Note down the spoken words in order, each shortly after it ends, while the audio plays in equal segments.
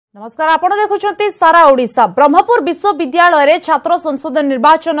नमस्कार आपण देखुछंती सारा ओडिशा ब्रह्मपुर विश्वविद्यालय रे छात्र संसद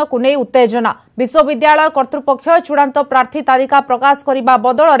निर्वाचन को नै उत्तेजना विश्वविद्यालय कर्तृपक्ष चूड़ांत प्रार्थी तालिका प्रकाश करिबा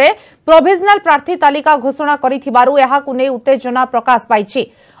बदल रे प्रोविजनल प्रार्थी तालिका घोषणा करिथिबारु एहा को नै उत्तेजना प्रकाश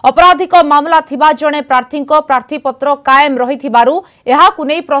पाइछि। अपराधिक मामला थिबा जणे प्रार्थीको प्रार्थीपत्र कायम रहिथिबारु एहा को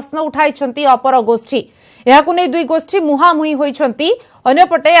नै प्रश्न उठाइछंती अपर गोष्ठी। एहाकु नै दुई गोष्ठी मुहामुही होइछंती।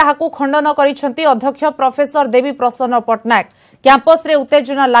 अन्यपटे एहाकु खंडन करिछंती अध्यक्ष प्रोफेसर देवी प्रसन्न पटनायक। कैंपस रे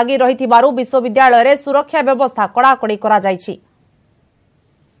उत्तेजना लागि रहिथिबारु विश्वविद्यालय रे सुरक्षा व्यवस्था कड़ाकड़ी करा जाइछि।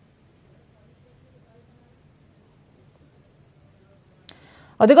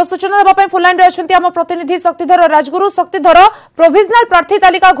 अधिक सूचना देबा फोन लाइन रे अछंती हम प्रतिनिधि शक्तिधर राजगुरु। शक्तिधर प्रोविजनल प्रार्थी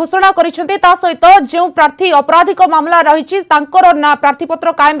तालिका घोषणा करिसंती ता सहित जे प्रार्थी अपराधिक मामला रहिछि तांकर ना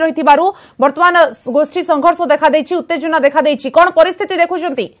प्रार्थीपत्र कायम रहिथिबारु वर्तमान गोष्ठी संघर्ष देखा दैछि, उत्तेजना देखा दैछि, कोन परिस्थिति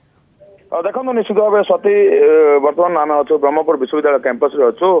देखुछंती? देखो निश्चित भाव सती बर्तमान आम अच्छु ब्रह्मपुर विश्वविद्यालय कैंपस रे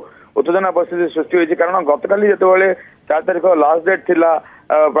अच्छु उत्तेजना परिस्थिति सृष्टि होती कारण गतकाली जो 4 तारिख लास्ट डेट थिला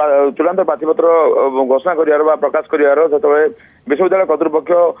चूड़ांत प्रार्थीपत्र घोषणा कर प्रकाश कर विश्वविद्यालय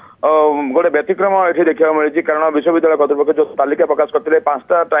कर्तृपक्ष गोटे व्यतिक्रम ये देखा मिली कारण विश्वविद्यालय कर्तृपक्ष जो तालिका प्रकाश करते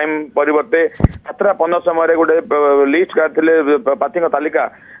 5टा टाइम परिवर्ते 7:15 समय गोटे लिस्ट काढिले प्रार्थी तालिका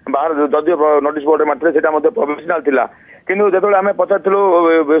बाहर जदियो नोटिस बोर्ड मारते प्रोविजनल थिला किंतु जो आम पचारू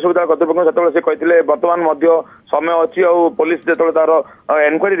विश्वविद्यालय कर्तृपक्ष से कहते बर्तमान समय अच्छी और पुलिस जो तार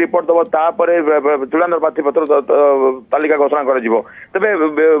एनक्वारी रिपोर्ट दब तापर चूड़ांत प्रार्थीपत्र तालिका घोषणा कर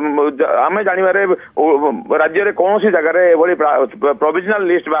आम जानवर राज्य में कौन सी जगह प्रोविजनल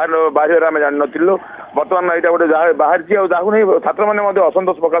लिस्ट बाहर आम जान नु बर्तमान यहाँ गोटे बाहर नहीं छात्र मैंने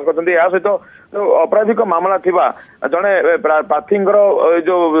असंतोष प्रकाश कर सहित अपराधिक मामला थिबा जड़े प्रार्थी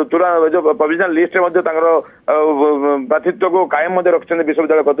जो प्रोविजनल लिस्ट प्रार्थीत्व को कायम रखिंट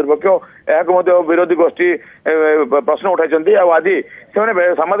विश्वविद्यालय कर्तृपक्ष यहाँ विरोधी गोष्ठी प्रश्न उठाई आज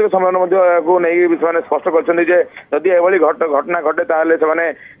से सामाजिक संबंध नहीं स्पष्ट कर घटना घटे ताले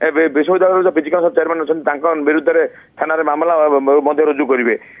विश्वविद्यालय जो फिजिकल चेयरमैन अच्छा विरुद्ध में थाना मामला रुजु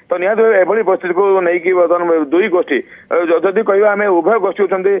करेंगे तो निहत परिस्थिति को लेकिन बर्तमान दुई गोष्ठी जदि कह आम उभय गोष्ठी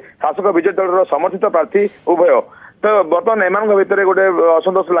होती शासक विजय दल समर्थित प्रार्थी उभय तो बर्तमान एम भितर गोटे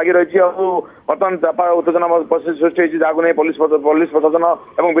असंतोष लगी रही बर्तमान चापा उत्तेजना परिस्थिति सृष्टि होती जहाँ नहीं पुलिस प्रशासन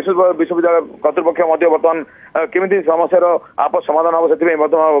और विश्वविद्यालय कर्तृपक्ष बर्तमान केमी समस्या आप समाधान हम से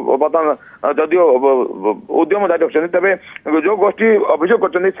बर्तमान जदियो उद्यम जारी रखते तेरे जो गोष्ठी अभियोग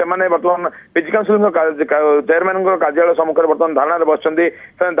कर बर्तमान फिजिकल चेयरमैन कार्यालय सम्मुखें बर्तमान धारणा बस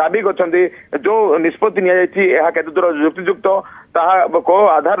दाबी कर जो निष्पत्ति नि दूर युक्तियुक्त को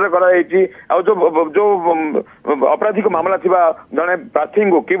आधार जो जो अपराधिक मामला थिबा जड़े प्रार्थी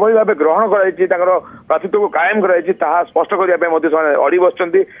को किभली भाव ग्रहण कर प्रार्थीत्व को कायम कर स्पष्ट करने अड़ी बस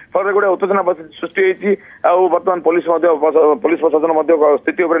फल गोटे उत्तेजना सृष्टि होती बर्तमान पुलिस प्रशासन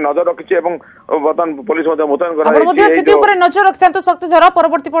स्थिति नजर रखी बर्तमान पुलिस मुतयन स्थिति नजर रखिथा शक्तिधर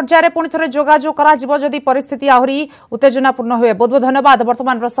परवर्ती पर्यायर पुणी थे जोगाजोग कर परिस्थिति आहरी उत्तेजनापूर्ण हुए। बहुत बहुत धन्यवाद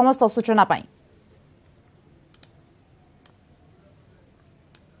वर्तमान समस्त सूचना।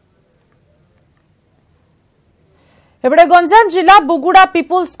 एबडे गंजाम जिला बुगुड़ा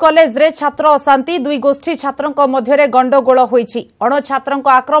पीपुल्स कॉलेज रे छात्र अशांति दुई गोष्ठी छात्रंक मध्यरे गंडगोल होईछि। अण छात्रंक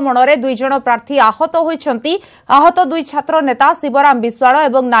आक्रमण रे दुई जण प्रार्थी आहत होईछंती। आहत दुई छात्र नेता शिवराम विश्वाल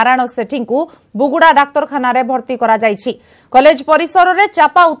एवं नारायण सेठी को बुगुड़ा डाक्तरखाना रे भर्ती करा जायछि। कॉलेज परिसर रे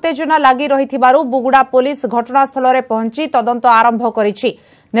चापा उत्तेजना लागि रहिथिबारु बुगुड़ा पुलिस घटनास्थल रे पहुंची तदंत आरंभ करिछि।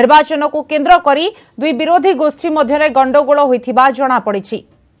 निर्वाचन को केंद्र करी दुई विरोधी गोष्ठी मध्यरे गंडगोल होइथिबा जणा पड़िछि।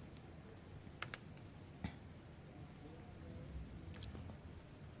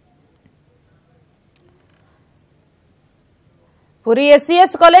 पुरी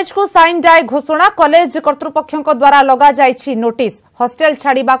एसीएस कॉलेज को साइन डाय घोषणा कॉलेज कर्तृपक्षों द्वारा लगा जाइछि नोटिस। हॉस्टेल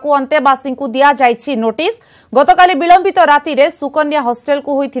छाड़ीबा को अंतेवासी को दिया जाइछि नोटिस। गतकाली विलंबित राति रे सुकन्या हॉस्टेल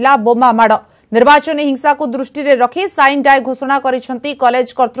को होइथिला बोमा माड़। निर्वाचनी हिंसा को दृष्टि रे रखी साइन डाय घोषणा करिसंती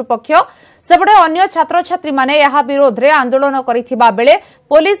कॉलेज कर्तृपक्ष। सेबडे अन्य छात्र छात्री माने यहा विरोध रे आंदोलन करिथिबा बेले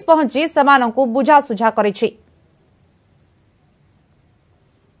पुलिस पहुंची सेमानंकु बुझासुझा करिछि।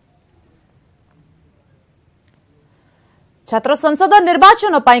 छात्र संसद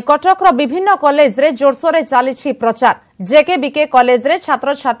निर्वाचन पाई कटक विभिन्न कॉलेज रे जोरसोर चली प्रचार। जेकेबीके कॉलेज रे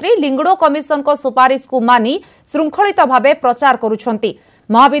छात्र छात्री लिंगड़ो कमिशन को सुपारिश को मानी श्रृंखलित भावे प्रचार करुछंती।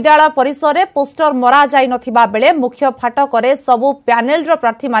 महाविद्यालय परिसर रे पोस्टर मरा जाई नथिबा बेले मुख्य फाटक रे सबु पैनेल रो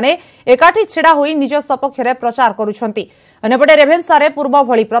प्रार्थी माने एकाठी छिड़ा होई निज सपक्ष रे प्रचार करुछंती। अन्यपटे रेभेन्सा रे पूर्व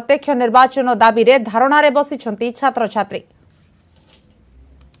भली प्रत्यक्ष निर्वाचन दाबी रे धारणा रे बसिछंती छात्र छात्री।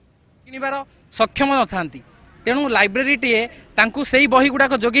 सक्षम नथांती तेणु लाइब्रेरी टीए तांकु सेही बही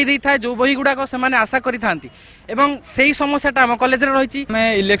गुड़ाक जोगई देई थाए जो बही गुड़ाक से माने आशा करि थांती एवं सेही समस्याटा हम कॉलेज रे रहिछि।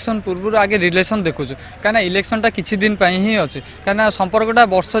 मैं इलेक्शन पूर्व आगे रिलेशन देखुछु काना इलेक्शनटा किछि दिन पई ही अछि काना संपर्कटा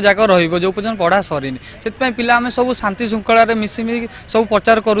वर्ष जाक रहिबो जो पर्यंत पढ़ा सरीनी सेत पई पिला हम सब शांति श्रृंखला रे मिसी सब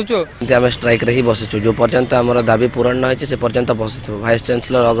प्रचार करूछु। हम स्ट्राइक रे ही बसिछु जो पर्यंत हमर दाबी पूरण न होछि से पर्यंत बसिछु। भाइस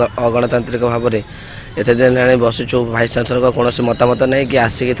चांसलर अगणतांत्रिक भाव में एते दिन हेने बसिछु। भाइस चांसलर को कोनोसी मतामत नै कि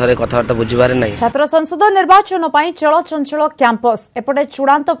आसी थरे कथावार्ता बुझिबारे नै। छात्र संसद निर्वाचन पई चलचंचल कैंपस एपटे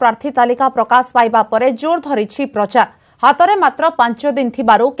चूड़ांत प्रार्थी तालिका प्रकाश पाइबा परे जोर धरिछि प्रचार। हातरे मात्र 5 दिन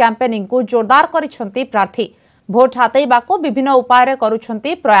थिबारु कैंपेनिंग को जोरदार करिसंती प्रार्थी। भोट हातेइबाको विभिन्न उपाय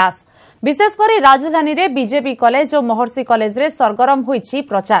करुछंती प्रयास। विशेषकर राजधानी रे बीजेपी कॉलेज और महर्षि कॉलेज रे सरगरम होईछि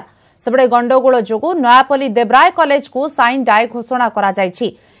प्रचार। सेबडे गंडगोल जोगु नयापल्ली देब्राय कॉलेज को साइन डाय घोषणा करा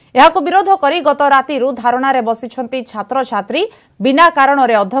जायछि। एहाको विरोध करी गत रातिरु धारणा रे बसिछंती छात्र छात्री। बिना कारण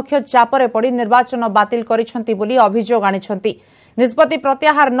रे अध्यक्ष चापरे पड़ी निर्वाचन बातिल करिछंती बोली अभियोग आनिछंती। निष्पत्ति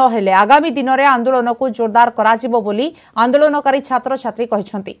प्रत्याहार न हेले आगामी दिन में आंदोलन को जोरदार कराजिबो बोली आंदोलनकारी छात्र छात्री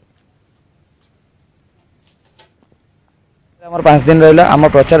कहिछंती। हमर 5 दिन रहला आम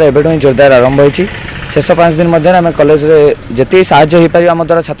प्रचार एबेठो ही जोरदार आरंभ होईछि। शेष 5 दिन मध्य आम कॉलेज रे जति साहाय्य होई पारि आम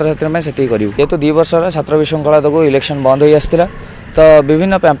द्वारा छात्र छात्री में सेति करिवु। जेतु 2 वर्ष छात्र विशृंखला दगु इलेक्शन बंद होई आस्तिला तो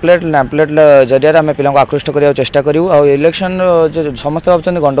विभिन्न पैम्पलेट जरिया आम पिला आकृष्ट करने चेष्टा करूँ। आ इलेक्शन समस्त भावुँ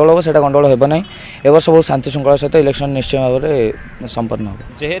गंडगोल हम से गंडगोल हो ना ए वर्ष बहुत शांति श्रृंखला सहित इलेक्शन निश्चय भाव में संपन्न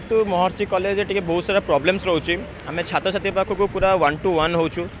हो। जेहेतु महर्षि कॉलेज टे बहुत सारा प्रॉब्लम्स रोचे आम छात्र छात्री पाखक पूरा 1-to-1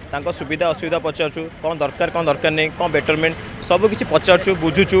 होचु सुविधा असुविधा पचारचु कौन दरकार नहीं कौन बेटरमेंट सबकि पचारचु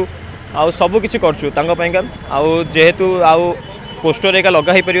बुझुचु आ सबकि करचु आउ जेहेतु आउ पोस्टर एका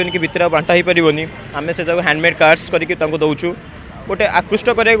लगा ही परिवनी कि भितर बांटा ही परिवनी आम से हैंडमेड कार्ड्स करके दौचु गोटे आकृष्ट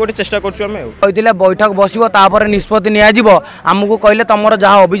करे गोटे चेष्टा करछुमे। बैठक बसिबो तापर निष्पत्ति नियाजिबो आमको कहले तमरो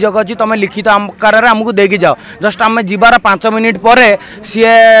जहाँ अभियोग अछि तमे लिखित आकार रे आमको देगी जाओ। जस्ट आम जीवार 5 मिनिट परे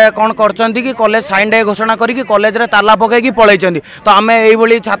सीए कौन करछंती कि कॉलेज साइन डे घोषणा करिकि कॉलेज रे ताला पकैकी पळैछंती। तो आम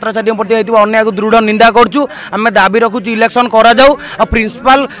एइबोली छात्र छात्री प्रति हेतु अन्याय को दृढ़ निंदा करछु। आम दाबी रखुछु इलेक्शन करा जाऊ। आ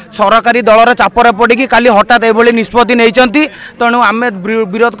प्रिंसिपल सरकारी दल रे चापर पड़िकी काली हठात एइबोली निष्पत्ति नेइछंती तेणु आम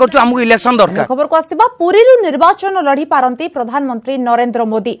विरोध करछु। आमको इलेक्शन दरकार। खबर को आसीबा पुरीरु निर्वाचन लड़ी पारंती प्रधानमंत्री नरेंद्र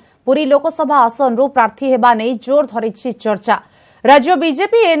मोदी। पुरी लोकसभा आसन रु प्रार्थी हेबा नै जोर धरिछि चर्चा। राज्य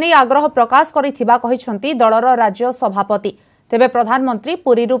बीजेपी एने आग्रह प्रकाश करिथिबा कहिसंती दलर राज्य सभापति। तेबे प्रधानमंत्री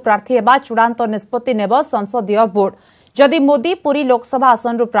पुरीरु प्रार्थी हेबा चूड़ांत निष्पत्ति नेब संसदीय बोर्ड। जदि मोदी पुरी लोकसभा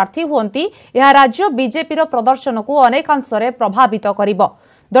आसन रु प्रार्थी हुअंती यह राज्य बीजेपी रो प्रदर्शन को अनेकांश रे प्रभावित करिब।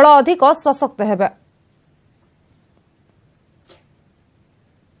 दल अधिक सशक्त हेबे।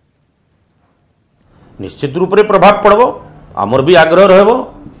 निश्चित रूप से प्रभाव पड़ब। आमर भी आग्रह रहिबो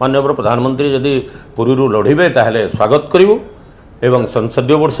माननीय प्रधानमंत्री जदि पुरी लड़िबे ताहले स्वागत करिवो एवं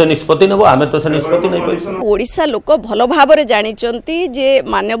संसदीय बोर्ड से निष्पत्ति नेबो। आमे तो से निष्पत्ति नहीं पाइ। ओडिशा लोक भल भाव रे जानिचंती जे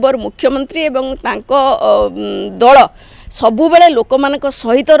माननीय मुख्यमंत्री एवं तांको दल सबुबेले लोक मानक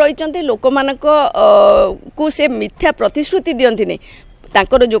सहित रहिचंती। लोक मानक को से मिथ्या प्रतिश्रुति दियंती नहीं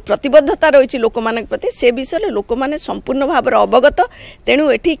तांकर जो प्रतिबद्धता रही लोक मान प्रति से विषय लोक मैंने संपूर्ण भाव अवगत। तेणु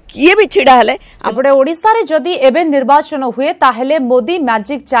एठी किए भी छिड़ा हेले आपड़े ओडिशा रे जदि एबे निर्वाचन हुए ताहेले मोदी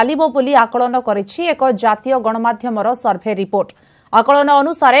मैजिक चालिबो बोली आकलन करिछि एक जातीय गणमाध्यमर सर्वे रिपोर्ट। आकलन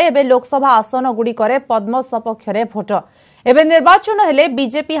अनुसार एबे लोकसभा आसन गुड़िकरे पद्म सपक्षरे भोट। एबे निर्वाचन हेले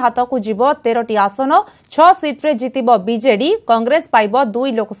बीजेपी हाथकू जीव 13टी आसन 6 सीट्रे जितिब बीजेडी। कांग्रेस पाइब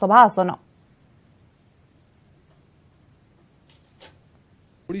 2 लोकसभा आसन।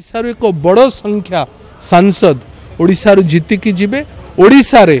 ओडिशा रो एक बड़ संख्या सांसद ओडिशा रो जीतिकी जीवे।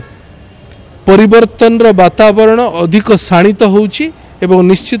 ओडिशा रे परिवर्तन रो वातावरण अधिक शाणित होउची एवं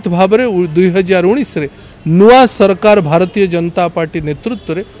निश्चित भाव रे 2019 रे नुआ सरकार भारतीय जनता पार्टी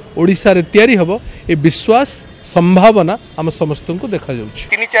नेतृत्व रे ओडिशा रे तैयारी हबो ए विश्वास संभावना आम समस्त को देखा जाउची।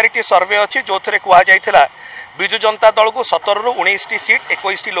 3-4टी सर्वे अछि जो थरे कुआ जाइथिला बिजु जनता दल को 17 रु 19टी सीट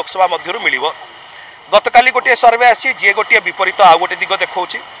 21टी लोकसभा मध्यरु मिलिबो। गतकाली गोटे सर्वे आसी जे गोटे विपरीत आ गोटे दिग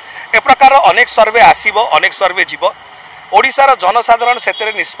देखौछि। ए प्रकार अनेक सर्वे आसीबो अनेक सर्वे जीवो। ओडिशार जनसाधारण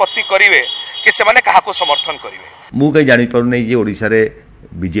सेतरे निष्पत्ति करिवे कि से माने काहाको समर्थन करिवे। मु कई जानि पारु नै जे ओडिशा रे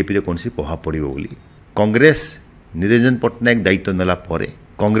बीजेपी रे कोनसी प्रभाव पड़िबो बोली। कांग्रेस निरंजन पट्टनायक दायित्व नेला परे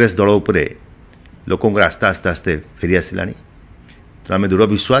कांग्रेस दल उपरे लोकंक आस्था आस्ते आस्ते फेरी आसिलानी। तो आम दृढ़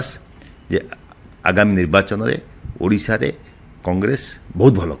विश्वास जे आगामी निर्वाचन रे ओडिशा रे कांग्रेस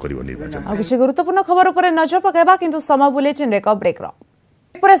बहुत भलो करिवो निर्वाचन। आ किछि गुरुत्वपूर्ण खबर उपरे नजर पकेबा किंतु समय बुलेटिन रे ब्रेक रो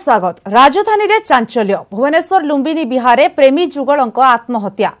पर स्वागत। राजधानी रे चांचल्य। भुवनेश्वर लुंबिनी बिहारे प्रेमी जुगलंक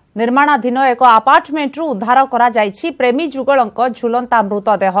आत्महत्या। निर्माणाधीन एक अपार्टमेंट रु उद्धार करा जायछि प्रेमी जुगलंक झुलंता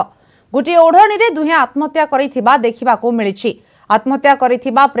मृतदेह। गोटे ओढ़णी रे दुहे आत्महत्या करिथिबा देखिबाको मिलिछि। आत्महत्या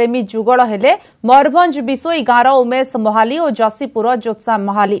करिथिबा प्रेमी जुगल हेले मयूरभंज बिसोई गाँर उमेश महाली और जसीपुर ज्योत्सा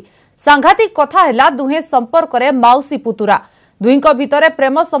महाली। सांघातिक कथा हेला दुहे संपर्क रे माउसी पुतुरा। दुईक भितरे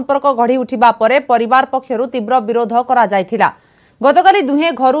प्रेम संपर्क गढ़ी उठिबा परे परिवार पक्षरु तीव्र विरोध करा जायथिला। गतकाली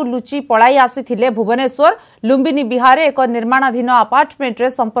दुहे घरू लुचि पलाई आसिथिले भुवनेश्वर लुम्बिनी बिहार एक निर्माणाधीन अपार्टमेंट रे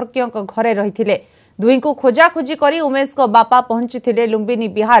संपर्कियों घरे रहिथिले। दुईको खोजाखोजी करी उमेश को बापा पहुंचीथिले लुम्बिनी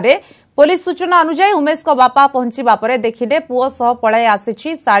बिहार रे। पुलिस सूचना अनुसार उमेश को बापा पहुंचीबा परे देखिले पुओ सह पलाई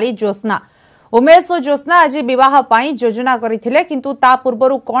आसिछि साड़ी ज्योत्स्ना। उमेश और ज्योत्स्ना आज विवाह पाई योजना करिथिले किंतु ता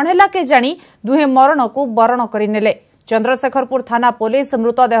पूर्वरु कोन हैला के जानी दुहे मरण को बरण करिनेले। चंद्रशेखरपुर थाना पुलिस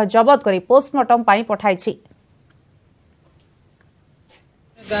मृतदेह जबत करी पोस्टमार्टम पाई पठाइछि।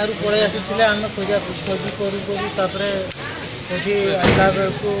 गाँव पलि आसी आम खोजा खोजी करूँ तापर ये आसला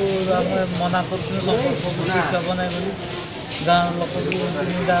बेलू आम मना कर संपर्क ना बोली गाँव लोक भी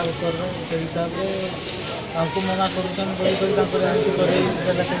निंदा कर हिसाब से मना कर।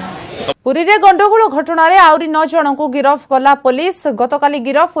 पुरी रे गंडगोल घटना रे आउरी 9 जन को गिरफ कला पुलिस। गतकाली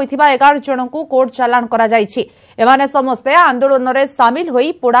गिरफ होइथिबा 11 जन को कोर्ट चालान करा जायछि। एमाने समस्ते आंदोलन रे शामिल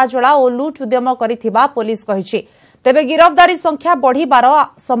होई पोड़ाजला और लूट उद्यम करिथिबा पुलिस कहिछि। तेबे गिरफ्तारी संख्या बढ़िबार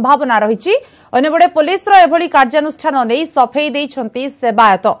संभावना रहिछि। अन्यबडे पुलिस रो एभली कार्यानुष्ठान नै सफेई दैछंती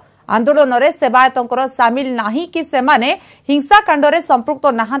सेवायत। आंदोलन रे सेवायतंकर शामिल नाही कि सेमाने हिंसाकांड रे संपृक्त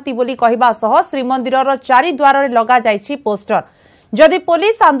नाहांती बोली कहिबा सह श्रीमंदिर रो चारि द्वार रे लगा जायछि पोस्टर। जदि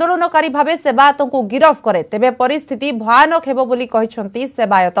पुलिस आंदोलनकारी भावे सेवायतंकु गिरफ करे तेबे परिस्थिति भयानक हेबो बोली कहिछंती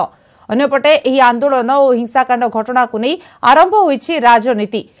सेवायत। अन्यपटे एही आंदोलन और हिंसाकांड घटना को नहीं आरंभ होईछि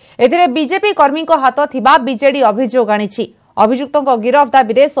राजनीति। एथिरे बीजेपी कर्मी को हाथ थिबा बीजेडी अभियोग आनिछि। अभियुक्तों गिरफ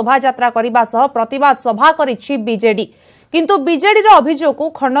दाबी रे शोभायात्रा करबा सह प्रतिवाद सभा करिछि बीजेडी किंतु बीजेडी रो अभियोग को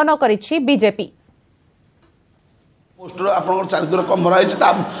खंडन करिछि बीजेपी। पोस्टर आपन चारिदर कम मरा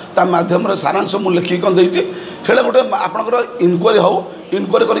ता माध्यम रे सारांश मु लिखि कन देछि सेले गोटे आपन इनक्वारी हो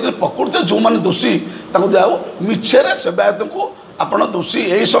इनक्वारी करिक पकड़ते जो माने दोषी ताको जाओ मिछरे सेवायत को आपण दोषी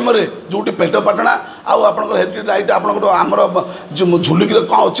यही समय जोटी पेट पाटना आउ आपन हेरिटेज राइट आपन आमर झुलिक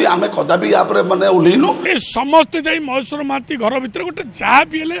कौन अच्छी आम कदापि मानने ओह्लैनु समस्ते जाई महेश्वर महांती घर भितर गोटे जहाँ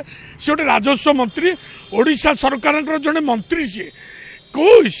भी हेले से गोटे राजस्व मंत्री ओडिशा सरकार जड़े मंत्री सी को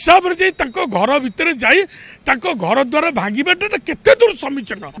हिसाब से जाई घर भितर जाई घर द्वारा भांगीबाटा केते दूर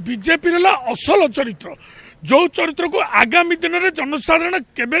समीचीन। बीजेपी असल चरित्र जो चरित्र को आगामी दिन में जनसाधारण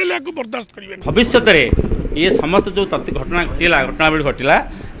केबे बर्दाश्त करेंगे। भविष्य ये समस्त जो घटना घटना घटला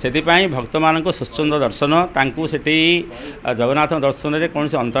से भक्त मान स्वच्छंद दर्शन से जगन्नाथ दर्शन में कौन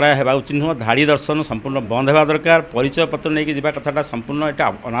अंतराय होगा उचित नुह। धाड़ी दर्शन संपूर्ण बंद होगा दरकार। परिचय पत्र नहीं जावा कथाटा संपूर्ण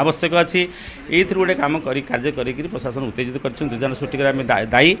यहाँ अनावश्यक अच्छी ये गोटे कम कार्य कर प्रशासन उत्तेजित कर सृष्टि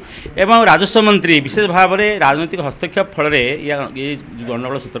दायी एवं राजस्व मंत्री विशेष भाव में राजनैतिक हस्तक्षेप फल ये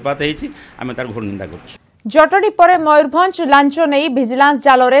गंडगोल सूत्रपात होमें तार घोर निंदा कर। जटणी पर मयूरभंज लांच नहीं भिजिलांस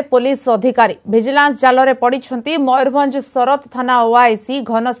जाल रे पुलिस अधिकारी। भिजिलांस जाल रे पड़िछंती मयूरभंज सरत थाना ओआईसी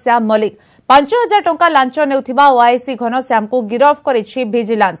घनश्याम मलिक। 5000 टंका लांच नेउथिबा ओआईसी घनश्याम को गिरफ करिछि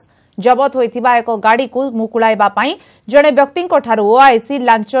भिजिलांस। जबत होइथिबा एक गाड़ी को मुकुलाइबा पई जणे व्यक्ति ठारू ओआईसी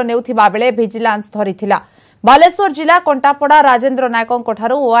लांच नेउथिबा बेले भिजिलांस धरिथिला। बालेश्वर जिला कंटापड़ा राजेंद्र नायकों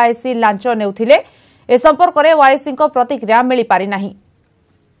ठारू ओआईसी लांच नेउथिले। ए संपर्क रे ओआईसी को प्रतिक्रिया मिली पारि नाही।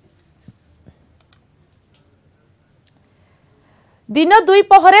 दिन 2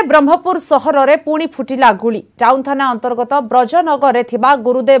 पहरे ब्रह्मपुर सहर रे पुणी फुटिला गुली। टाउन थाना अंतर्गत ब्रजनगर रे थिबा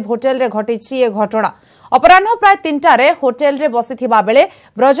गुरुदेव होटेल रे घटिछि ए घटना। अपराह्न प्राय 3टा रे होटेल रे बसिथिबा बेले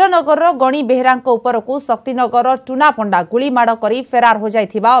ब्रजनगर रो गणी बेहरांक उपरकू शक्तिनगर टुना पंडा गुली माड़ करी फेरार हो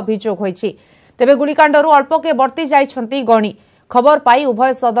जाइथिबा अभियोग होइछि। तेबे गुलिकांडरू अल्पके बर्ती जाइछंती गणी। खबर पाई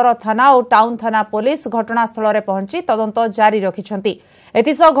उभय सदर थाना और टाउन थाना पुलिस घटनास्थल रे पहुंची तदंत जारी रखिछंती।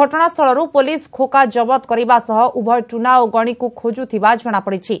 एथिसह घटनास्थलरू पुलिस खोका जबत करिबा सह उभय टुना और गणी को खोजुथिबा जणा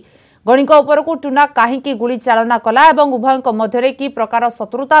पड़िछि। गणीक उपरकू टुना काहींकी गुली चालना कला एवं उभयक मध्यरे की प्रकार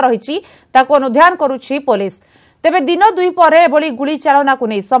शत्रुता रहिछि ताको अनुध्यान करुछि पुलिस। तेबे दिन 2 पर एभली गुली चालना को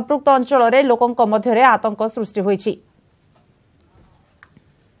नै संपृक्त अंचल रे लोकंक मध्यरे आतंक सृष्टि होइछि।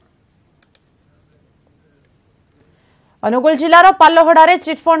 अनुगुल जिलार पालहड़ारे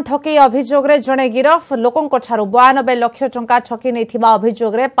चिटफंड ठकई अभियोग रे जणे गिरफ। लोकंक ठारू 92 लाख टंका ठकई नैथिबा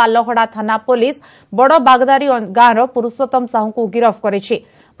अभियोग रे पालहड़ा थाना पुलिस बड़ बागदारी गाँवर पुरुषोत्तम साहू को गिरफ करिछि।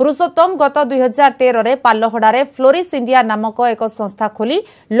 पुरुषोत्तम गत 2013 रे पालहड़ारे फ्लोरिस इंडिया नामक एक संस्था खोली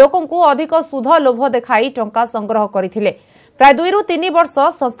लोकंकु अधिक सुध लोभ देखाई टंका संग्रह करथिले। प्राय 2 ରୁ 3 वर्ष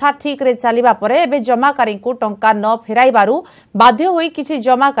संस्था ठीक रे चलिबा परे एबे जमाकारी को टंका न फेराइबारु बाध्य होई किछि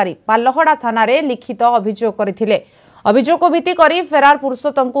जमाकारी पालहड़ा थाना रे लिखित अभियोग करथिले। अभियोग को भित्ति करी फेरार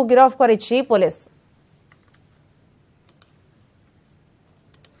पुरुषोत्तम को गिरफ करिछि पुलिस।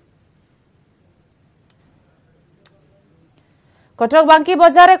 कटक बांकी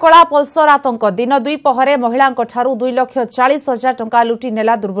बजार कला पल्सर आतंक दिन दुई पहरे महिला 2,40,000 टंका लुटि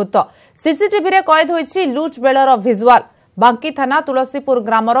नेला दुर्वृत्त सीसीटीवी रे कैद होईछि लुट बेलर भिजुआल बांकी थाना तुलसीपुर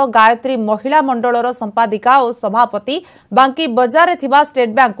ग्रामर गायत्री महिला मंडलर संपादिका और सभापति बांकी बजार थिबा स्टेट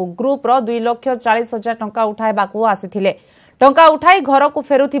बैंक ग्रुप रो 2,40,000 टंका उठाइबाकू आसिथिले टंका उठाई घर को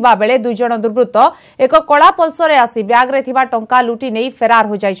फेरुथिबा बेले दुई जण दुर्वृत्त एक कला पल्सर आसी ब्याग रे थिबा टंका लुटि नेई फेरार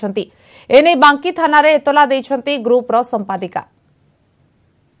हो जाइछंती एने बांकी थाना रे एतला दैछंती ग्रुप रो संपादिका।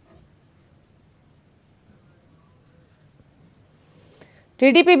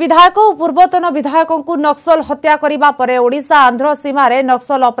 टीडीपी विधायक और पूर्वतन विधायकों को नक्सल हत्या करिबा परे ओडिशा आंध्र सीमा रे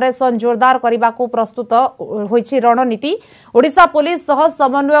नक्सल ऑपरेशन जोरदार करिबाकू प्रस्तुत होईछि रणनीति ओडिशा पुलिस सह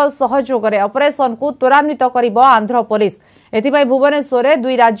समन्वय और सहयोग रे ऑपरेशन को त्वरान्वित करिबो आंध्र पुलिस एथिबाई भुवनेश्वर रे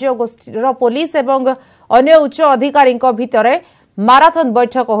दुई राज्य गोष्ठीर पुलिस एवं अन्य उच्च अधिकारी भितर माराथन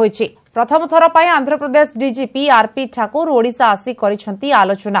बैठक होईछि प्रथम थर पई आंध्र प्रदेश डीजीपी आरपी ठाकुर ओडिशा आसी करिसेंती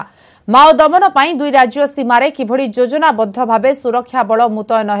आलोचना माओ दमन पई दुई राज्य सीमारे किभଳି योजनाबद्ध भावे सुरक्षा बल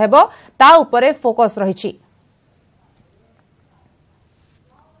मुतयन हेबो ता उपरे फोकस रहिछि।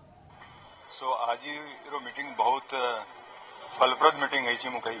 सो आज रो मीटिंग बहुत फलप्रद मीटिंग है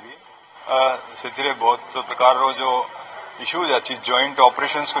मु कहिबी सेथिरे बहुत प्रकार रो जो इश्यूज अछि जॉइंट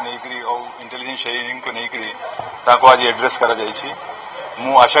ऑपरेशंस को नेकरी और इंटेलिजेंस शेयरिंग को नेकरी ताको आज एड्रेस करा जाय छी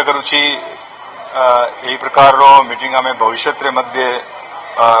मु आशा करूछि एही प्रकार रो मीटिंग हमें भविष्य रे मध्य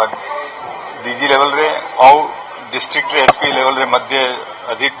डीजी लेवल रे और डिस्ट्रिक्ट एसपी लेवल रे मध्य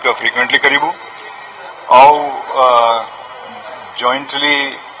अधिक फ्रीक्वेंटली करिबु और जॉइंटली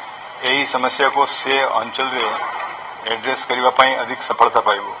यही समस्या को से अंचल रे एड्रेस करिबा पई अधिक सफलता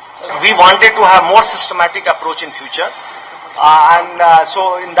पाइबु। We wanted to have more systematic approach in future and so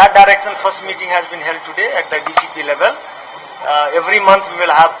in that direction first meeting has been held today at the DGP level. Every month we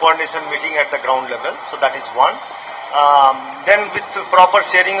will have coordination meeting at the ground level, so that is one. Then with proper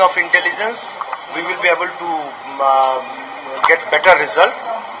sharing of intelligence we will be able to get better result.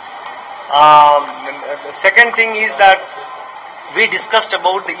 The second thing is that we discussed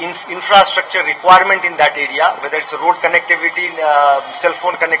about the infrastructure requirement in that area, whether it's road connectivity, cell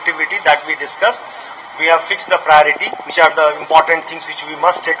phone connectivity, that we discussed. We have fixed the priority, which are the important things which we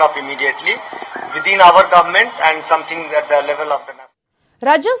must take up immediately within our government and something at the level of the national.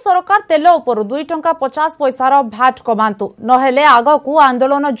 राज्य सरकार तेल उपर 2 टंका 50 पैसार भैट कमांतु नहेले आगकू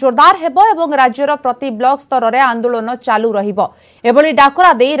आंदोलन जोरदार हेबो एवं राज्यर प्रति ब्लॉक स्तर रे आंदोलन चालू रहिबो एभली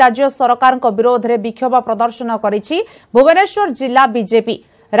डाकरा देई राज्य सरकार विरोध रे विक्षोभ प्रदर्शन करिछि भुवनेश्वर जिला बीजेपी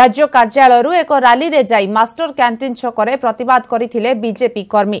राज्य कार्यालय एक रैली रे जाई मास्टर कैंटीन छकरे प्रतिवाद करिथिले बीजेपी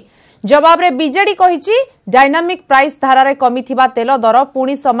कर्मी जवाब रे बीजेडी कहिछि डायनामिक प्राइस धारा रे कमिथिबा तेल दर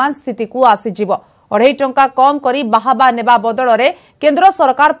पुणी समान स्थिति को आसीजिवो 2.5 टंका कम करी बाहाबा नेबा बदल रे केंद्र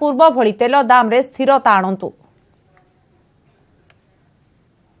सरकार पूर्व भली तेल दाम रे स्थिरता आणंतु।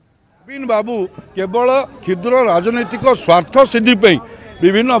 नवीन बाबू केवल क्षुद्र राजनैतिक स्वार्थ सिद्धि पे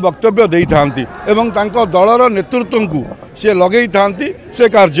विभिन्न वक्तव्य देई थांती एवं तांको दलर नेतृत्व को से लगेई थांती से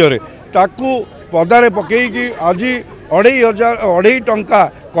कार्य रे ताकू पदारे पकई कि आज 2.5 टंका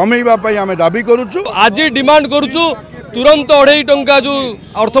कमेइबा पई आमे दाबी करूछु आज डिमांड करूछु तुरंत 2.5 टंका जो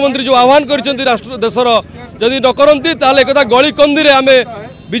अर्थमंत्री जो आह्वान करछंती राष्ट्र देशर जदि न करंती ताले एकदा गली कंदी रे आमे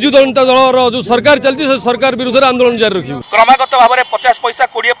विजु जनता दलर जो सरकार चलती से सरकार विरुद्ध रे आंदोलन जारी रखिबु क्रमागत भाव में 50 पैसा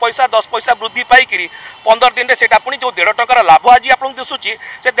 20 पैसा 10 पैसा वृद्धि पाई 15 दिन से जो 1.5 टंकार लाभ आज आपको दिशुची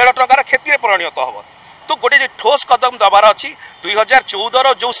से 1.5 टंकार क्षति परिणत हम तो गोटे ठोस कदम दबार अच्छी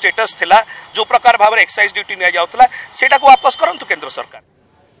 2014 जो स्टेटस थिला जो प्रकार भाव में एक्साइज ड्यूटी नि जाउतला सेटा को वापस करंतु केंद्र सरकार।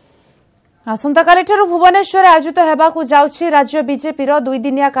 आसंताकालिठारु भुवनेश्वर आयोजित हेबाकू जाउछि राज्य बीजेपी रो 2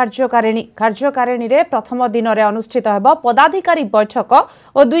 दिनिया कार्यकारिणी रे प्रथम दिन रे अनुष्ठित हेबो पदाधिकारी बैठक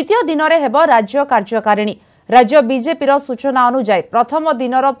और द्वितीय दिन रे हेबो राज्य कार्यकारिणी राज्य बीजेपी रो सूचना अनुसार प्रथम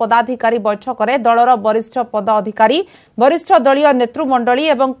दिनर पदाधिकारी बैठक रे दलर वरिष्ठ पद अधिकारी वरिष्ठ दलीय नेतृमंडली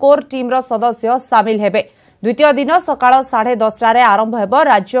एवं कोर टीम रो सदस्य शामिल हेबे द्वितीय दिन सकाळ 10:30 रे आरंभ हेबो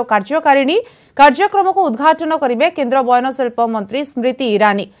राज्य कार्यकारिणी कार्यक्रम को उद्घाटन करिवे केंद्र बयन शिल्प मंत्री स्मृति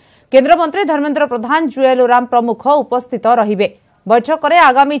ईरानी केंद्र मंत्री धर्मेंद्र प्रधान जुएल ओराम प्रमुख उपस्थित रहिबे बैठक में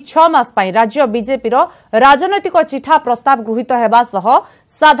आगामी 6 मास पई राज्य बीजेपी रो राजनैतिक चिठा प्रस्ताव गृहीत हेबा सह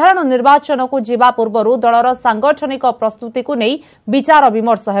साधारण निर्वाचन को जीवा पूर्व दलर सांगठनिक प्रस्तुति को नहीं विचार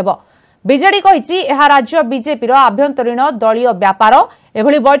विमर्श हेबो बीजेडी कहिछि एहा राज्य बीजेपी रो आभ्यंतरीण दलीय व्यापार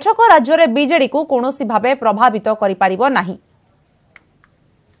एभली बैठक राज्य रे बीजेडी को कोनोसी भाबे प्रभावित करि पारिबो नाही।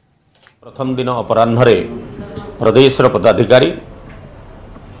 प्रथम दिन अपराह्न रे प्रदेश रो पदाधिकारी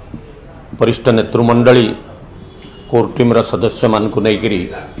वरिष्ठ नेतृमंडली कोर टीम सदस्य मान को लेकर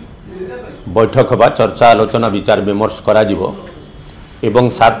बैठक बा चर्चा आलोचना विचार विमर्श करा जिवो एवं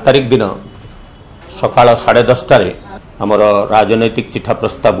 7 तारिख दिन सकाळ 10:30 रे आमर राजनैतिक चिठा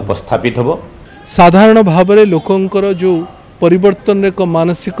प्रस्ताव उपस्थापित हो। साधारण भाव में लोकंकर जो परिवर्तन एक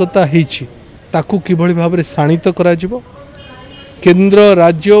मानसिकता होइछि ताकू किभଳି भाव में शाणित करा जिवो। केंद्र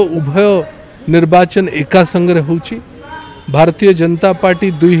राज्य उभय निर्वाचन एका संगे होउछि। भारतीय जनता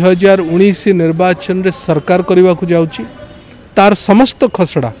पार्टी 2019 निर्वाचन रे सरकार करने को जाउछि। तार समस्त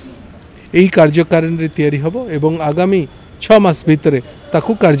खसड़ा यही कार्यकारिणी तैयारी हबो एवं आगामी 6 मास भितर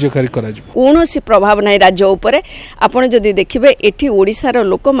ताकू कार्यकारी करा जिवो। कौनसी प्रभाव नहीं राज्य उपरे। आपण जदि देखिबे एठी ओडिशार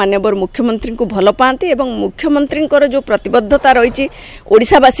लोक माननीय मुख्यमंत्री को भल पाती एवं मुख्यमंत्री जो प्रतिबद्धता रही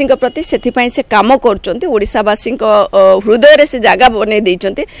ओडिशावासी प्रति से से काम करचंती। ओडिशावासी हृदय से जगह बने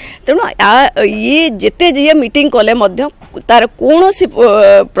देइचंती। तेणु ये जेते ये मीटिंग कले मध्य तार कौनसी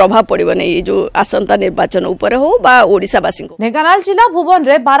प्रभाव पड़िबो नै जो आसंता निर्वाचन उपरे हो बा ओडिशावासी को। ढेंकानाल जिला भुवन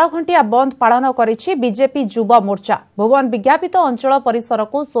रे 12 घंटिया बंद पालन करिछि बीजेपी युवा मोर्चा। भुवन विज्ञापित अंचल परिसर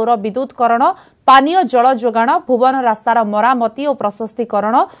को सौर विद्युतकरण पानीय जल जोगाण भुवन रास्तार मरामती और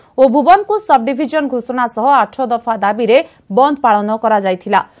प्रशस्तीकरण और भुवन को सब डिविजन घोषणा सह 8 दफा दाबी रे बंद पालन करा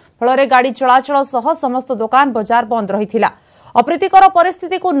जायथिला। फଳରେ गाड़ी चलाचल सह समस्त दुकान बाजार बंद रहिथिला। अप्रीतिकर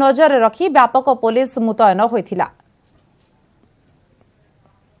परिस्थिति को नजर रखी व्यापक पुलिस मुतयन होइथिला।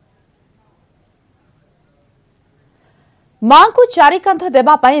 मां को चारिकांध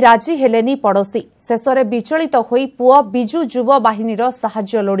देवा पाई राजी हेलेनी पड़ोसी। शेषरे विचलित होई पुओ बिजु युव बाहिनीर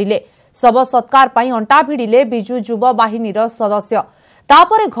साहाय्य लोड़िले। शव सत्कार पाई अंटा भिड़िले बिजु युव बाहिनीर सदस्य।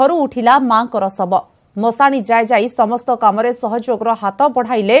 तापरे घरु उठिला मांकर शव। मशाणी जाय जाई समस्त कामरे सहयोगर हाथ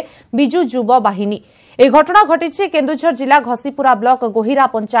बढ़ाइले बिजु युव बाहिनी। ए घटना घटिछि केन्दुझर जिला घसीपुरा ब्लॉक गोहिरा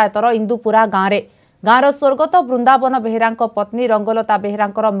पंचायतर इंदुपुरा गांव। गांर स्वर्गत वृंदावन बेहेरा पत्नी रंगलता बेहेरा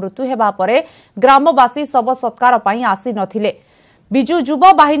मृत्यु हेबा परे ग्रामवासी शव सत्कार पाई आसी नथिले। बिजु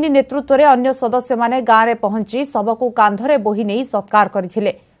युव बाहिनी नेतृत्व में अन्य सदस्य माने गांव में पहुंची शव को कांधरे बोही नहीं सत्कार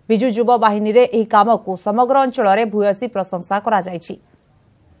करथिले। बिजु युव बाहिनी रे एही काम को समग्र अंचल में भूयसी प्रशंसा करा जायछि।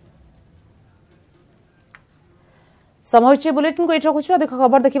 समय बुलेटिन को एठ रखुछु। अधिक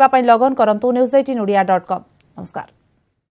खबर देखिबा पई लॉग ऑन करंतु news18odia.com। नमस्कार।